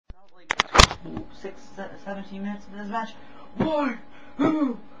17 minutes of this match. 1,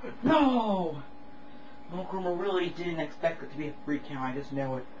 2, no! Mokruma really didn't expect it to be a 3 count, I just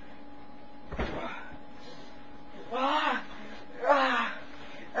know it.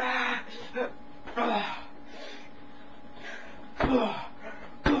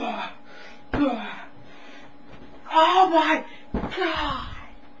 Oh my god!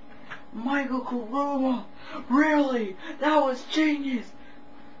 Michael Kuruma! Really? That was genius!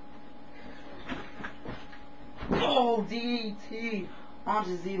 Oh, DDT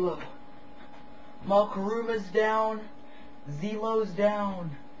onto Zelo. Kuruma's down. Zelo's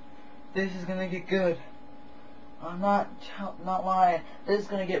down. This is gonna get good. I'm not lying. This is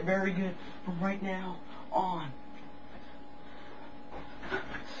gonna get very good from right now on.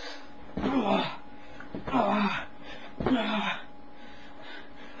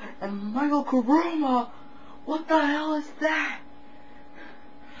 And Michael Kuruma, what the hell is that?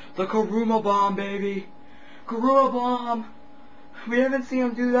 The Kuruma bomb, baby. Kuruma bomb. We haven't seen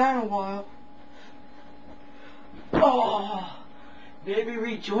him do that in a while. Oh, maybe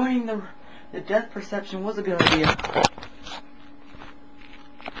rejoining the death perception was a good idea.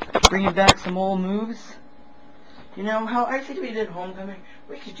 Bringing back some old moves. You know how FCW did Homecoming?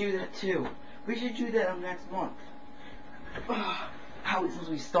 We should do that too. We should do that next month. How since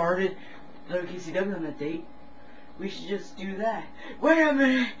we started WCW on that date, we should just do that. Wait a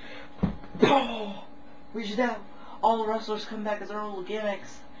minute! Oh, we should have all the wrestlers come back as their little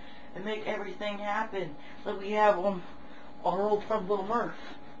gimmicks and make everything happen. Like we have our old friend Little Murph.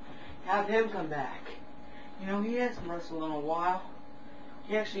 Have him come back. You know, he hasn't wrestled in a while.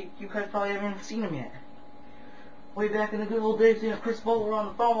 You guys probably haven't even seen him yet. Way back in the good old days, we have Chris Bowler on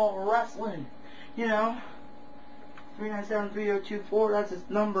the phone while we're wrestling. You know, 397-3024, that's his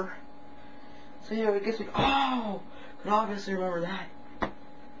number. So yeah, I guess we could obviously remember that.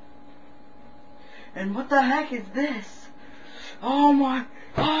 And what the heck is this? Oh my,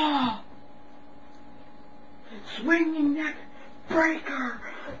 swinging neck breaker.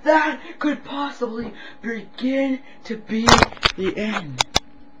 That could possibly begin to be the end.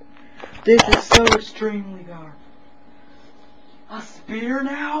 This is so extremely powerful. A spear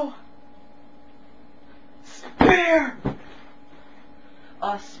now? Spear!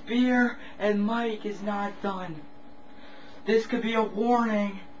 A spear, and Mike is not done. This could be a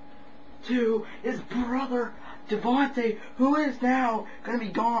warning to his brother Devontae, who is now going to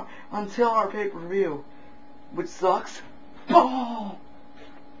be gone until our pay-per-view, which sucks. Oh!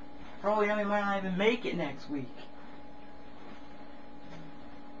 Probably might not even make it next week.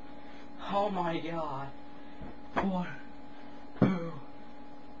 Oh my god. 1, 2,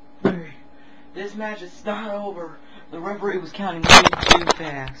 3. This match is not over. The referee was counting way too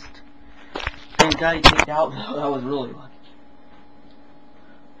fast. Thank God he kicked out though. That was really lucky.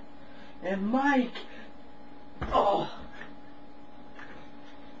 And Mike,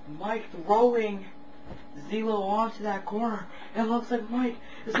 Mike throwing Zelo onto that corner. It looks like Mike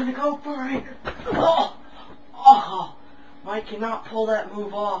is gonna go for it. Mike cannot pull that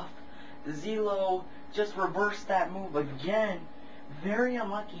move off. Zelo just reversed that move again. Very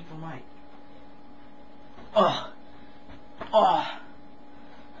unlucky for Mike.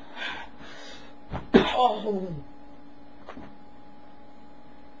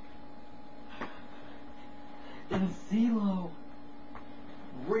 And Zelo,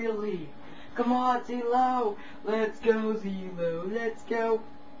 really? Come on, Zelo! Let's go, Zelo! Let's go!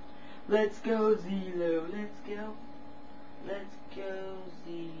 Let's go, Zelo! Let's go! Let's go,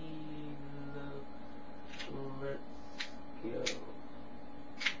 Zelo! Let's go!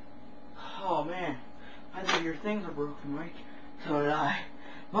 Oh man, I thought your things were broken, Mike. So did I.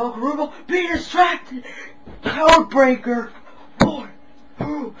 Kuruma, be distracted! Codebreaker! 1,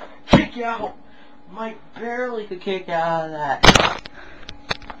 2, kick out! Mike barely could kick out of that.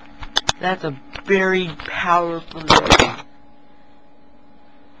 That's a very powerful move.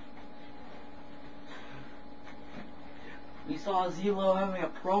 We saw Zelo having a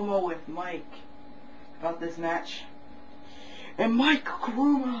promo with Mike about this match. And Mike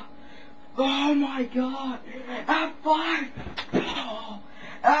Kuruma, oh my god, F5!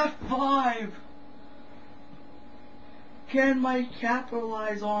 F5! Can Mike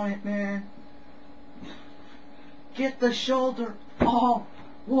capitalize on it, man? Get the shoulder off.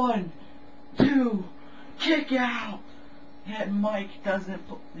 1, 2, kick out. And Mike doesn't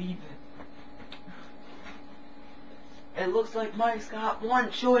believe it. It looks like Mike's got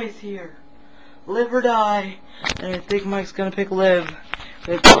one choice here. Live or die. And I think Mike's gonna pick live.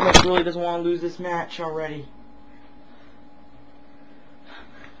 I think Mike really doesn't want to lose this match already.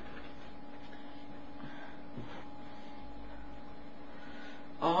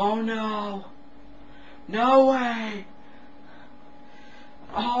 Oh no. No way.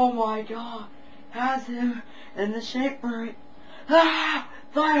 Oh my god. Has him in the shape for it. Ah!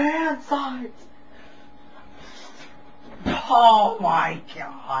 The hand sides. Oh my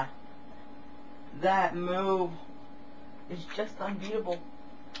god. That move is just unbeatable.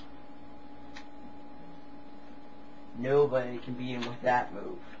 Nobody can beat him with that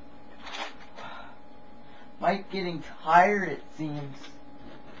move. Mike getting tired, it seems.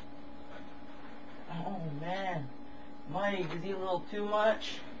 Oh man. Mike, is he a little too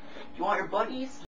much? Do you want your buddies?